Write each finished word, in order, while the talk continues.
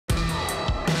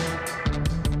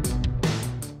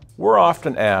We're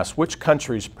often asked which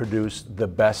countries produce the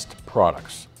best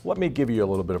products. Let me give you a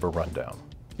little bit of a rundown.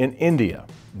 In India,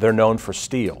 they're known for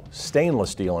steel, stainless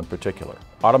steel in particular,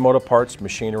 automotive parts,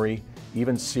 machinery,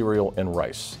 even cereal and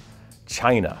rice.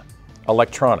 China,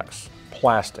 electronics,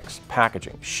 plastics,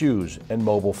 packaging, shoes, and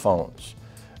mobile phones.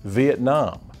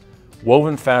 Vietnam,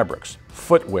 woven fabrics,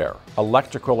 footwear,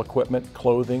 electrical equipment,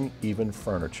 clothing, even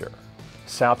furniture.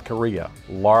 South Korea,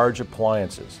 large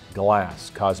appliances, glass,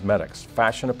 cosmetics,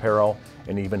 fashion apparel,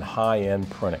 and even high-end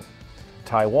printing.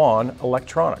 Taiwan,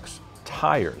 electronics,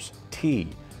 tires, tea,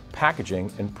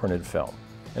 packaging, and printed film.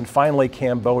 And finally,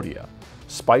 Cambodia,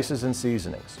 spices and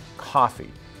seasonings,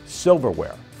 coffee,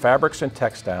 silverware, fabrics and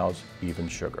textiles, even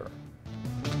sugar.